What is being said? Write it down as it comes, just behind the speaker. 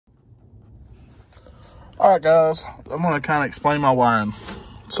All right, guys, I'm going to kind of explain my wiring.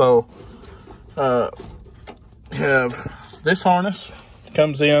 So, you have this harness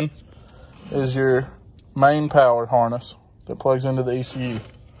comes in is your main power harness that plugs into the ECU.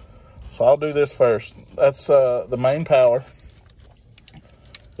 So I'll do this first. That's the main power.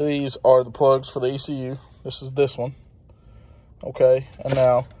 These are the plugs for the ECU. This is this one. Okay, and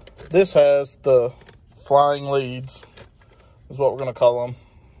now this has the flying leads, is what we're going to call them.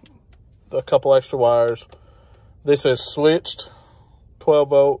 A couple extra wires. This is switched 12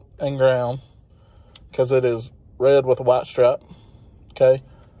 volt and ground because it is red with a white stripe. Okay,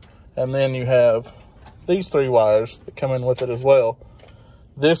 and then you have these three wires that come in with it as well.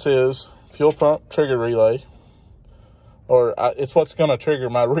 This is fuel pump trigger relay, or it's what's going to trigger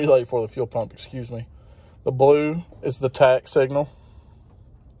my relay for the fuel pump, excuse me. The blue is the tach signal,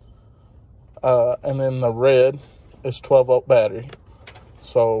 and then the red is 12 volt battery.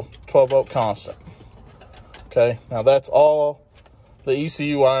 So 12 volt constant. Okay, now that's all the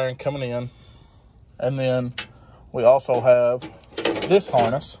ECU wiring coming in. And then we also have this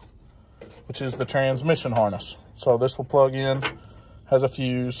harness, which is the transmission harness. So this will plug in, has a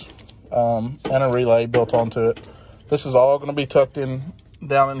fuse, and a relay built onto it. This is all going to be tucked in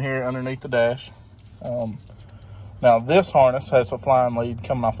down in here underneath the dash. Now this harness has a flying lead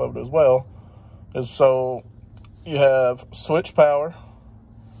coming off of it as well. So you have switch power,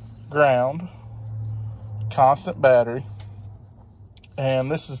 ground, constant battery,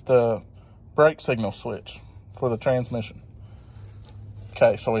 and this is the brake signal switch for the transmission.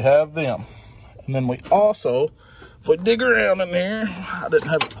 Okay, so we have them. And then we also, if we dig around in here, I didn't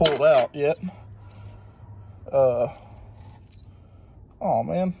have it pulled out yet. Oh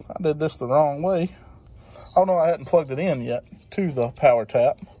man, I did this the wrong way. Oh no, I hadn't plugged it in yet to the power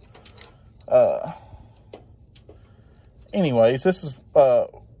tap. Anyways, this is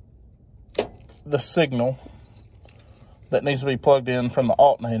the signal that needs to be plugged in from the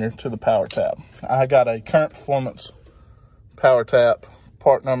alternator to the power tap. I got a current performance power tap,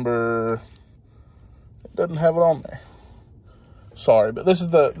 part number, it doesn't have it on there. Sorry, but this is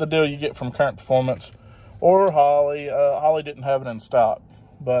the deal you get from Current Performance or Holley. Holley didn't have it in stock,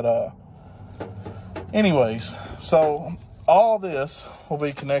 but anyways, so all this will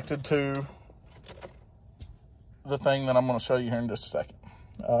be connected to the thing that I'm going to show you here in just a second.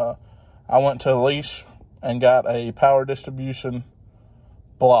 I went to Leash and got a power distribution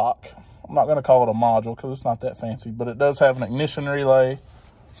block. I'm not going to call it a module because it's not that fancy, but it does have an ignition relay.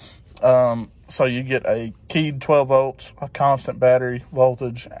 So you get a keyed 12 volts, a constant battery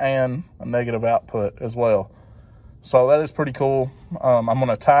voltage, and a negative output as well. So that is pretty cool. I'm going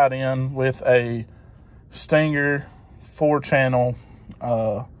to tie it in with a Stinger 4-channel,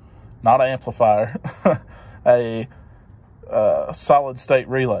 not an amplifier, a solid state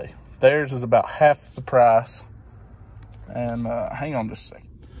relay. Theirs is about half the price. And hang on just a second.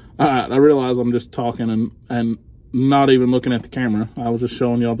 All right, I realize I'm just talking and not even looking at the camera. I was just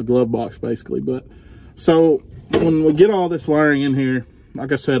showing y'all the glove box basically. But so when we get all this wiring in here,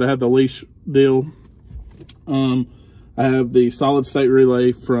 like I said, I have the Leash deal. I have the solid state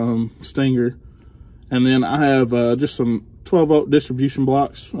relay from Stinger. And then I have just some 12 volt distribution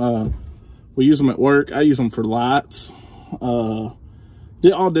blocks. We use them at work. I use them for lights.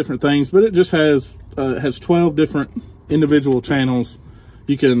 All different things, but it just has 12 different individual channels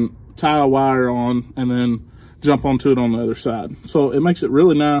you can tie a wire on and then jump onto it on the other side. So it makes it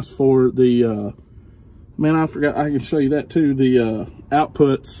really nice for the man, I forgot I can show you that too, the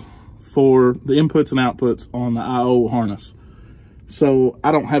outputs for the inputs and outputs on the IO harness. So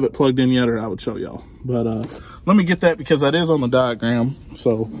I don't have it plugged in yet, or I would show y'all, but let me get that because that is on the diagram.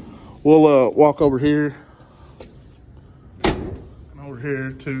 So we'll walk over here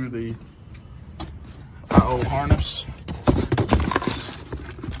to the IO harness.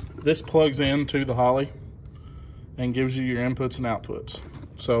 This plugs into the Holley and gives you your inputs and outputs.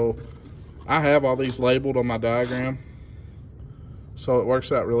 So I have all these labeled on my diagram, so it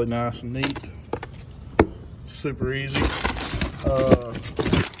works out really nice and neat. Super easy.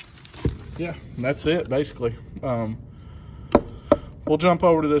 Yeah, and that's it basically. We'll jump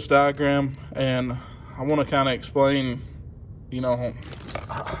over to this diagram, and I want to kind of explain, you know,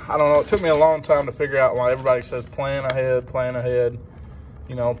 I don't know, it took me a long time to figure out why everybody says plan ahead,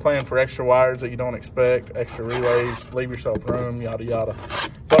 you know, plan for extra wires that you don't expect, extra relays, leave yourself room, yada yada,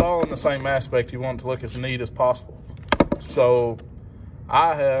 but all in the same aspect. You want it to look as neat as possible. So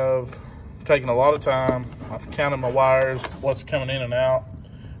I have taken a lot of time, I've counted my wires, what's coming in and out,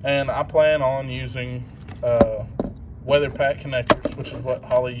 and I plan on using weather pack connectors, which is what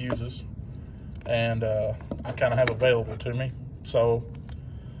Holley uses, and I kind of have available to me. So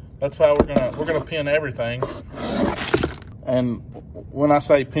that's how we're gonna pin everything. And when I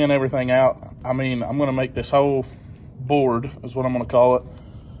say pin everything out, I mean I'm gonna make this whole board, is what I'm gonna call it.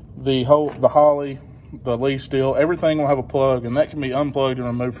 The holly, the leaf steel, everything will have a plug, and that can be unplugged and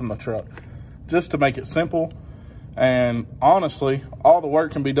removed from the truck, just to make it simple. And honestly, all the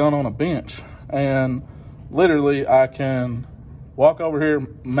work can be done on a bench, and literally I can walk over here,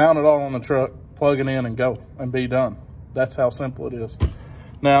 mount it all on the truck, plug it in, and go, and be done. That's how simple it is.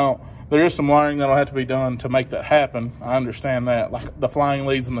 Now, there is some wiring that'll have to be done to make that happen. I understand that. Like the flying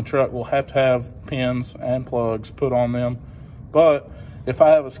leads in the truck will have to have pins and plugs put on them. But if I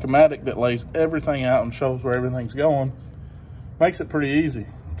have a schematic that lays everything out and shows where everything's going, makes it pretty easy.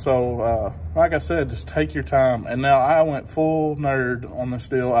 So, like I said, just take your time. And now I went full nerd on this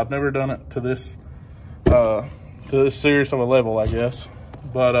deal. I've never done it to this serious of a level, I guess.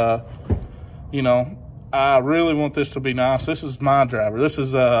 But, you know, I really want this to be nice. This is my driver. This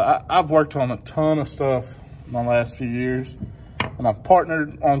is, I've worked on a ton of stuff in my last few years, and I've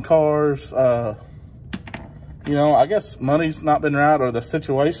partnered on cars. You know, I guess money's not been right, or the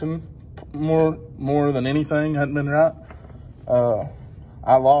situation more than anything hadn't been right.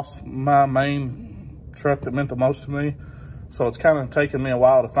 I lost my main truck that meant the most to me, so it's kind of taken me a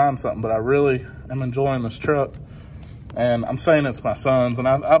while to find something, but I really am enjoying this truck. And I'm saying it's my son's, and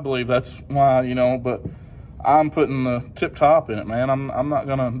I believe that's why, you know, but I'm putting the tip top in it, man. I'm not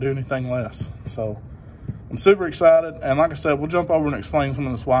gonna do anything less. So I'm super excited, and like I said, we'll jump over and explain some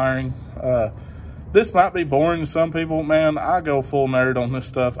of this wiring. This might be boring to some people, man. I go full nerd on this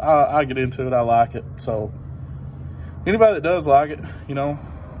stuff. I get into it, I like it. So anybody that does like it, you know,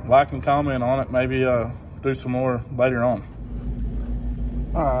 like and comment on it. Maybe do some more later on.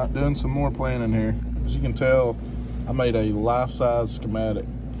 All right, doing some more planning here. As you can tell, I made a life-size schematic.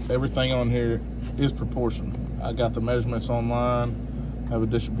 Everything on here is proportioned. I got the measurements online, have a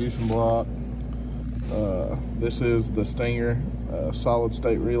distribution block. This is the Stinger solid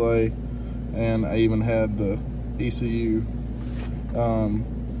state relay, and I even had the ECU.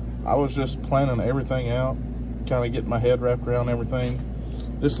 I was just planning everything out, kind of getting my head wrapped around everything.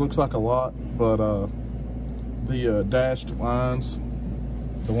 This looks like a lot, but the dashed lines,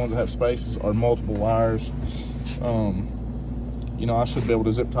 the ones that have spaces, are multiple wires. You know, I should be able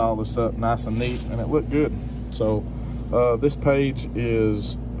to zip tie all this up nice and neat, and it looked good. So this page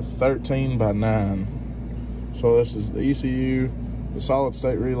is 13 by 9. So this is the ECU, the solid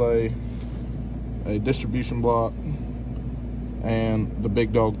state relay, a distribution block, and the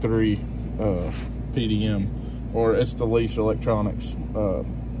Big Dog 3 PDM, or it's the Leash Electronics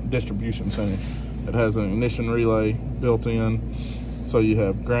distribution center. It has an ignition relay built in, so you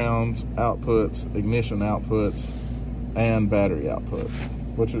have ground outputs, ignition outputs, and battery outputs,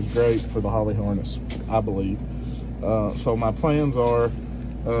 which is great for the Holly harness, I believe. So my plans are,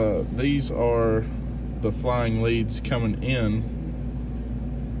 these are the flying leads coming in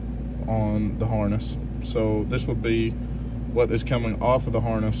on the harness. So this would be what is coming off of the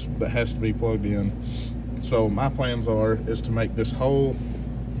harness that has to be plugged in. So my plans is to make this whole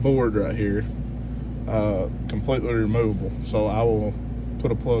board right here completely removable. So I will put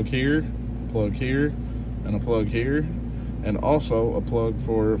a plug here, and a plug here, and also a plug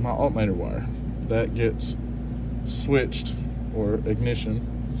for my alternator wire that gets switched, or ignition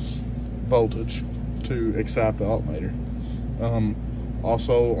voltage, to excite the alternator.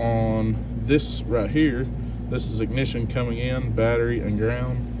 Also on this right here, this is ignition coming in, battery and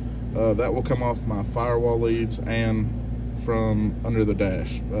ground. That will come off my firewall leads and from under the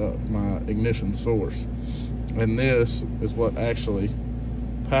dash, my ignition source. And this is what actually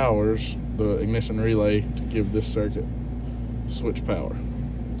powers the ignition relay to give this circuit switch power.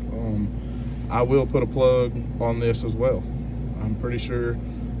 I will put a plug on this as well. I'm pretty sure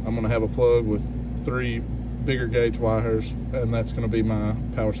I'm gonna have a plug with 3 bigger gauge wires, and that's gonna be my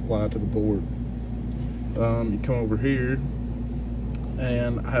power supply to the board. You come over here,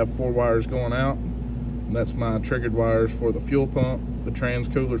 and I have 4 wires going out. And that's my triggered wires for the fuel pump, the trans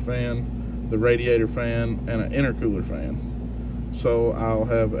cooler fan, the radiator fan, and an intercooler fan. So I'll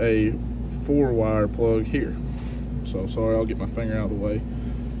have a 4-wire plug here. So sorry, I'll get my finger out of the way.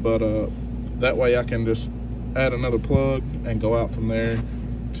 But that way I can just add another plug and go out from there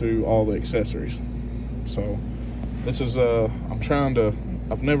to all the accessories. So this is,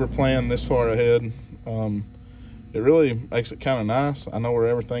 I've never planned this far ahead. It really makes it kind of nice. I know where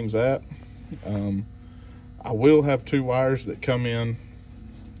everything's at. I will have 2 wires that come in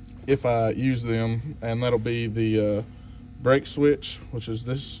if I use them, and that'll be the brake switch, which is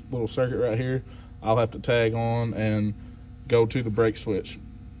this little circuit right here. I'll have to tag on and go to the brake switch.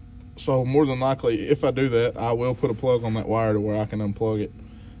 So more than likely, if I do that, I will put a plug on that wire to where I can unplug it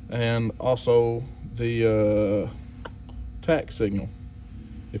and also the tack signal.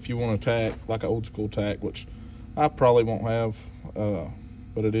 If you want to tack like an old school tack, which I probably won't have,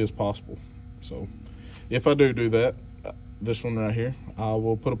 but it is possible. So if I do that, this one right here, I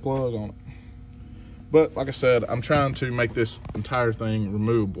will put a plug on it. But like I said, I'm trying to make this entire thing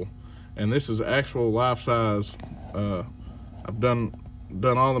removable, and this is actual life size. I've done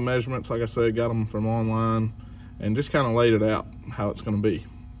all the measurements, like I said, got them from online, and just kind of laid it out how it's going to be.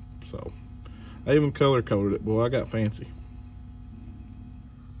 So I even color coded it. Boy, I got fancy.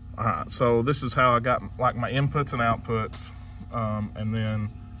 All right, so this is how I got like my inputs and outputs, and then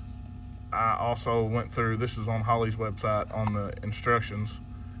I also went through, this is on Holley's website, on the instructions,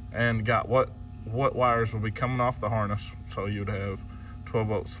 and got what wires will be coming off the harness. So you'd have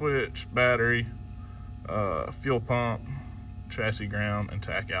 12-volt switch, battery, fuel pump, chassis ground, and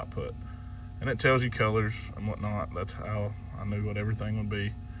tack output. And it tells you colors and whatnot. That's how I knew what everything would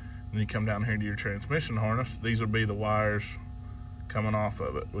be. And you come down here to your transmission harness. These would be the wires coming off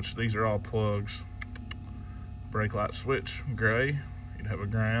of it, which these are all plugs. Brake light switch, gray. You'd have a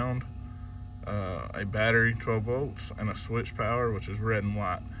ground, a battery, 12 volts, and a switch power, which is red and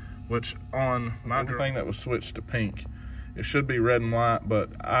white. Which on my thing that was switched to pink, it should be red and white, but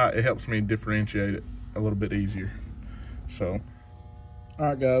it helps me differentiate it a little bit easier. So, all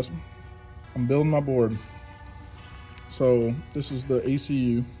right, guys, I'm building my board. So this is the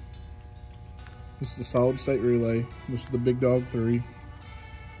ECU. This is the solid state relay. This is the Big Dog 3,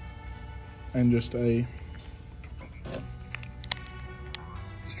 and just a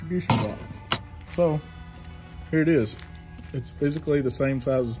distribution block. So here it is. It's physically the same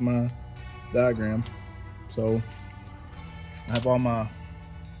size as my diagram. So I have all my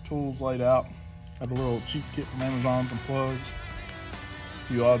tools laid out. I have a little cheap kit from Amazon, some plugs, a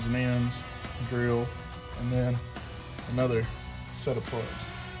few odds and ends, a drill, and then another set of plugs.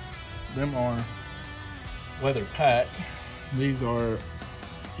 Them are weather pack. These are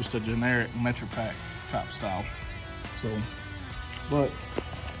just a generic Metro Pack type style. So, but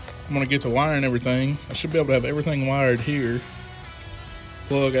I'm gonna get to wiring everything. I should be able to have everything wired here.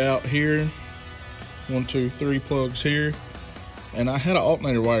 Plug out here. 1, 2, 3 plugs here. And I had an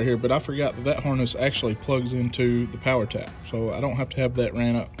alternator wire here, but I forgot that that harness actually plugs into the power tap. So I don't have to have that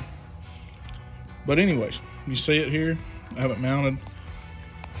ran up. But anyways, you see it here. I have it mounted.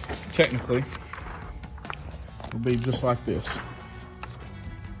 Technically, it'll be just like this.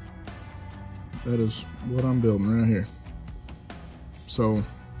 That is what I'm building right here. So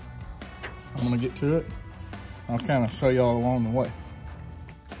I'm gonna get to it. I'll kind of show y'all along the way.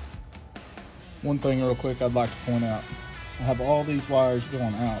 One thing real quick I'd like to point out. I have all these wires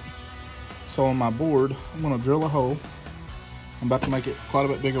going out. So on my board, I'm gonna drill a hole. I'm about to make it quite a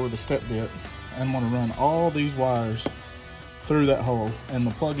bit bigger with a step bit. And I'm gonna run all these wires through that hole, and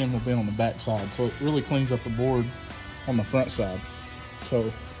the plug-in will be on the back side. So it really cleans up the board on the front side.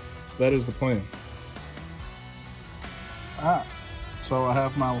 So that is the plan. All right, so I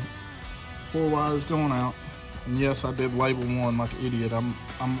have my 4 wires going out. And yes, I did label one like an idiot. I'm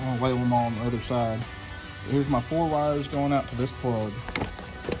gonna label them all on the other side. Here's my 4 wires going out to this plug.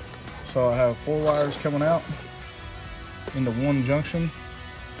 So I have 4 wires coming out into one junction,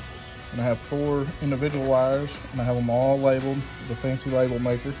 and I have 4 individual wires, and I have them all labeled with a fancy label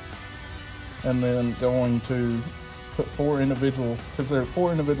maker. And then going to put 4 individual, because there are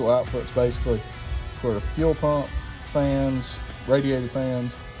 4 individual outputs basically for the fuel pump, fans, radiator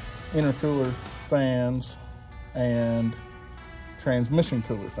fans, intercooler fans, and transmission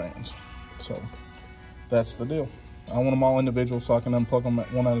cooler fans. So that's the deal. I want them all individual so I can unplug them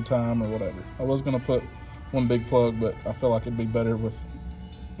one at a time or whatever. I was gonna put one big plug, but I feel like it'd be better with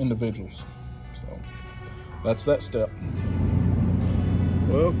individuals. So that's that step.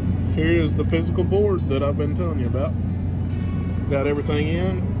 Well, here's the physical board that I've been telling you about. Got everything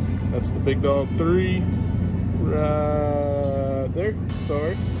in. That's the Big Dog 3 right there.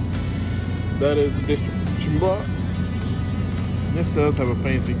 Sorry. That is a distribution block. This does have a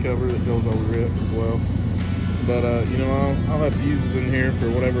fancy cover that goes over it as well. But you know, I'll have fuses in here for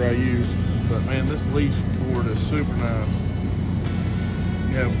whatever I use. But man, this leaf board is super nice.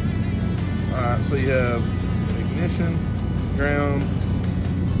 You have, alright, so you have ignition, ground,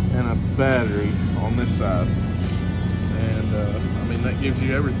 and a battery on this side. And I mean, that gives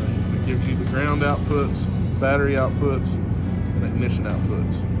you everything. It gives you the ground outputs, battery outputs, and ignition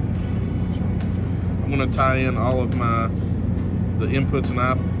outputs. So I'm going to tie in all of the inputs and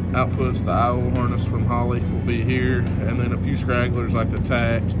outputs. The IO harness from Holley will be here, and then a few stragglers like the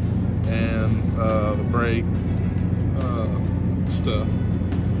tack and the brake stuff.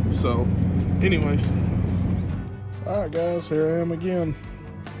 So anyways, all right guys, here I am again.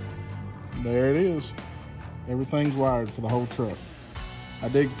 there it is. Everything's wired for the whole truck. I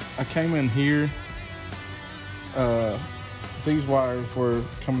came in here. These wires were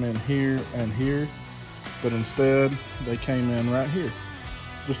coming in here and here, but instead they came in right here.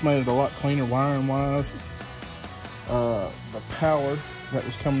 Just made it a lot cleaner wiring wise. The power that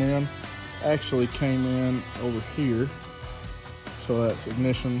was coming in actually came in over here. So that's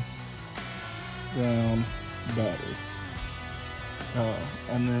ignition, ground, battery.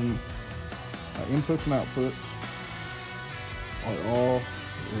 And then inputs and outputs are all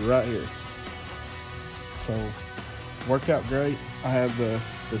right here. So worked out great. I have the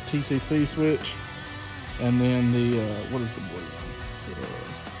TCC switch, and then the what is the blue one?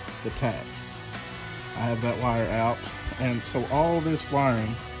 The tap. I have that wire out, and so all this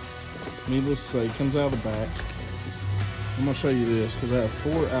wiring, needless to say, comes out of the back. I'm gonna show you this because I have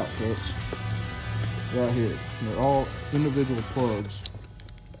 4 outputs right here. They're all individual plugs.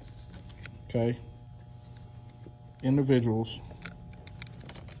 Okay, individuals,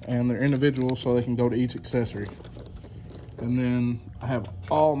 and they're individual so they can go to each accessory. And then I have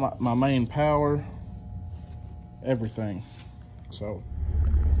all my main power, everything. So,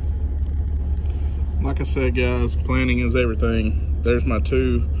 like I said, guys, planning is everything. There's my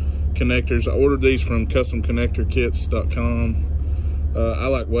 2 connectors. I ordered these from customconnectorkits.com. I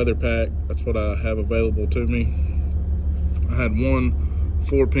like WeatherPack. That's what I have available to me. I had one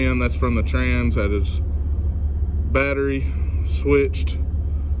 4-pin, that's from the trans, that is battery, switched,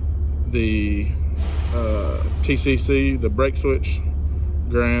 the TCC, the brake switch,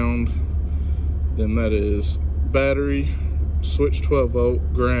 ground, then that is battery, switch 12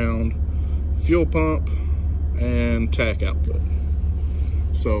 volt, ground, fuel pump, and tack output.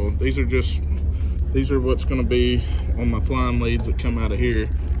 So these are what's going to be on my flying leads that come out of here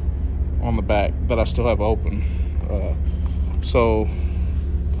on the back that I still have open. So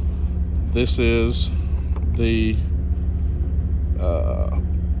this is the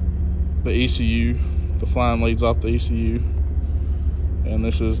ECU, the flying leads off the ECU, and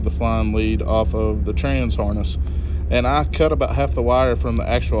this is the flying lead off of the trans harness. And I cut about half the wire from the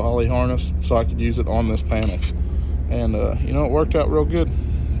actual Holley harness so I could use it on this panel, and you know, it worked out real good.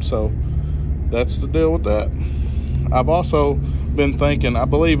 So that's the deal with that. I've also been thinking, I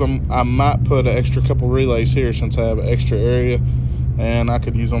believe I might put an extra couple relays here since I have an extra area, and I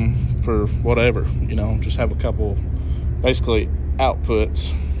could use them for whatever, you know, just have a couple basically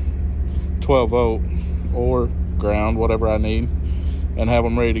outputs, 12 volt or ground, whatever I need, and have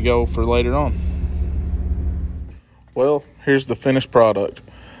them ready to go for later on. Well, here's the finished product.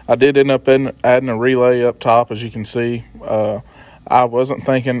 I did end up adding a relay up top, as you can see. I wasn't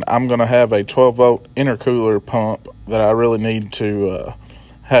thinking I'm going to have a 12 volt intercooler pump that I really need to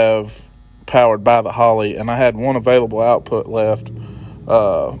have powered by the Holley, and I had one available output left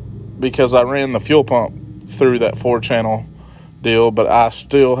because I ran the fuel pump through that 4-channel deal, but I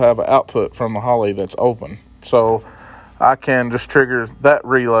still have an output from the Holley that's open. So I can just trigger that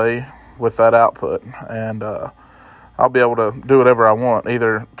relay with that output, and I'll be able to do whatever I want,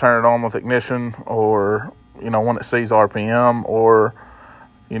 either turn it on with ignition, or, you know, when it sees RPM, or,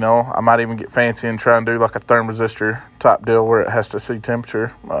 you know, I might even get fancy and try and do like a thermistor type deal where it has to see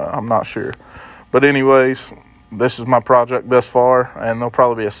temperature. I'm not sure. But anyways, this is my project thus far, and there'll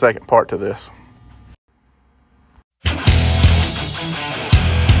probably be a second part to this.